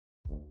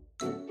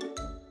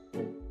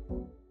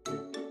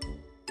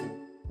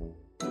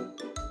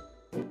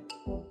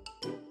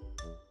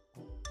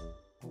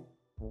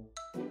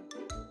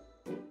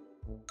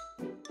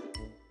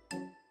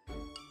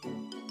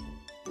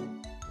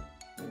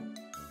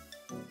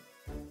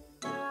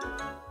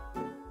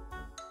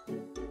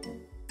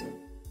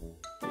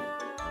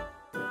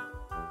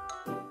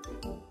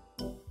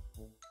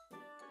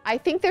I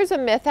think there's a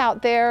myth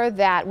out there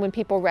that when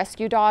people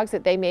rescue dogs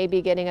that they may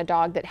be getting a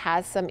dog that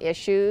has some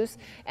issues.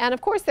 And of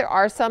course there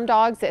are some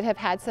dogs that have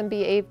had some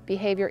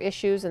behavior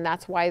issues and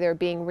that's why they're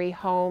being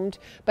rehomed.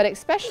 But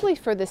especially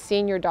for the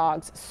senior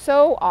dogs,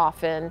 so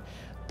often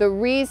the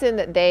reason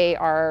that they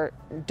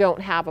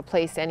don't have a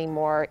place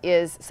anymore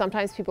is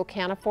sometimes people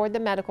can't afford the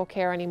medical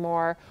care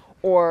anymore,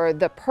 or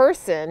the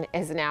person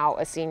is now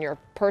a senior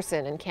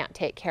person and can't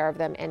take care of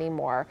them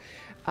anymore.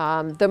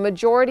 The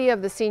majority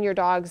of the senior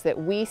dogs that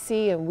we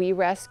see and we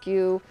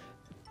rescue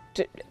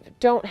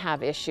don't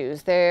have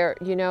issues.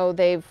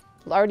 They've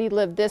already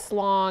lived this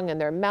long and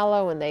they're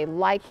mellow and they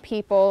like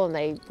people and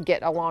they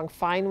get along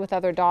fine with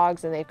other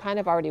dogs and they've kind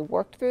of already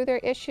worked through their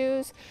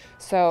issues.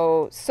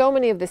 So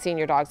many of the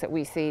senior dogs that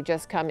we see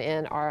just come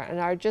in and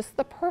are just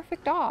the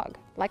perfect dog,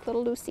 like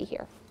little Lucy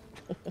here.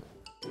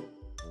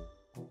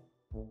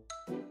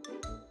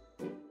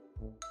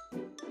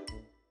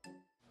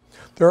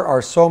 There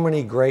are so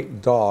many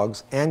great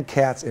dogs and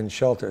cats in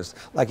shelters.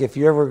 Like if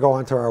you ever go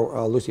onto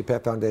our Lucy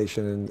Pet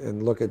Foundation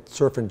and look at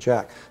Surfin'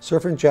 Jack.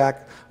 Surfin'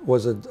 Jack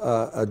was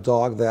a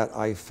dog that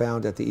I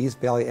found at the East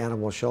Valley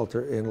Animal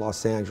Shelter in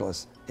Los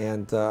Angeles.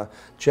 And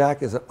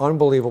Jack is an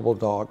unbelievable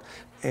dog.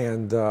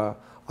 And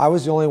I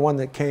was the only one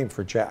that came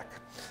for Jack.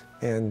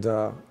 And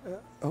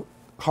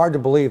hard to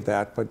believe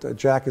that, but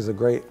Jack is a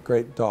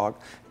great dog.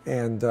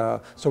 And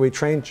so we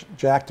trained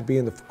Jack to be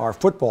in our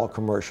football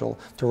commercial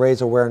to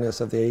raise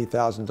awareness of the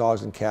 80,000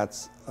 dogs and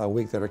cats a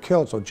week that are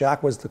killed. So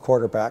Jack was the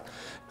quarterback,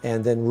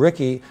 and then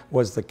Ricky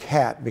was the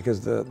cat,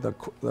 because the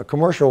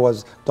commercial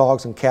was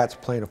dogs and cats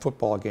playing a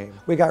football game.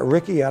 We got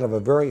Ricky out of a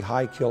very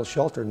high kill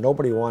shelter.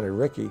 Nobody wanted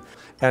Ricky.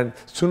 And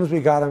as soon as we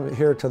got him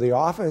here to the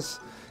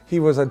office, he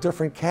was a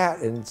different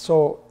cat and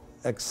so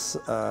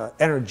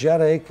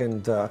energetic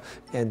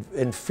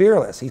and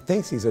fearless. He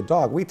thinks he's a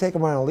dog. We take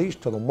him on a leash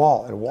to the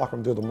mall and walk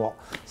him through the mall.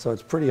 So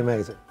it's pretty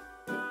amazing.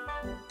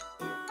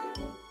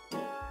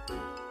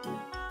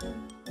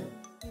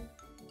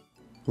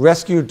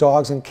 Rescue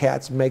dogs and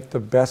cats make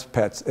the best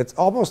pets. It's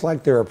almost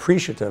like they're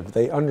appreciative.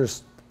 They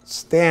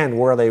understand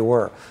where they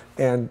were,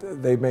 and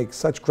they make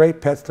such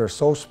great pets. They're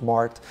so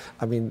smart.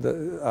 I mean,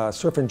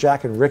 Surfin'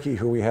 Jack and Ricky,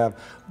 who we have,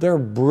 they're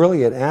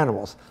brilliant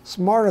animals,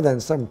 smarter than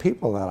some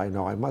people that I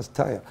know, I must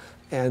tell you.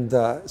 And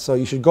so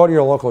you should go to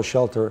your local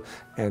shelter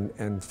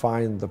and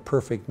find the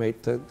perfect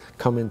mate to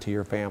come into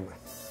your family.